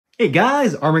Hey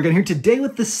guys, Arm&Gun here today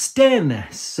with the STEN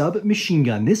submachine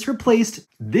gun. This replaced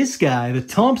this guy, the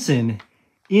Thompson,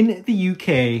 in the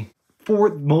UK for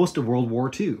most of World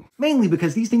War II. Mainly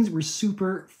because these things were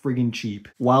super friggin' cheap,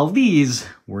 while these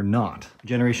were not.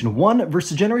 Generation 1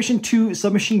 versus Generation 2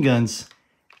 submachine guns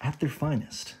at their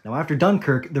finest. Now after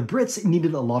Dunkirk, the Brits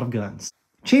needed a lot of guns.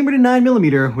 Chambered in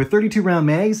 9mm with 32 round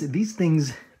mags, these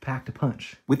things packed a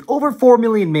punch. With over 4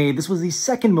 million made, this was the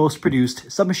second most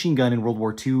produced submachine gun in World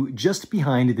War II, just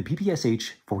behind the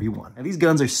PPSH-41. Now these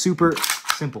guns are super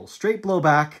simple. Straight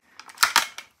blowback,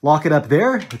 lock it up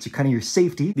there, that's kind of your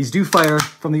safety. These do fire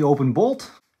from the open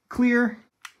bolt, clear.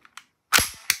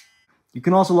 You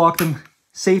can also lock them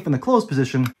safe in the closed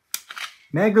position.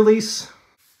 Mag release,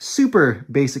 super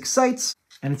basic sights,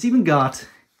 and it's even got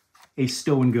a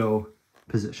stow and go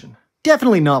position.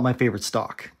 Definitely not my favorite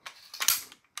stock.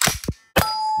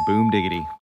 Boom diggity.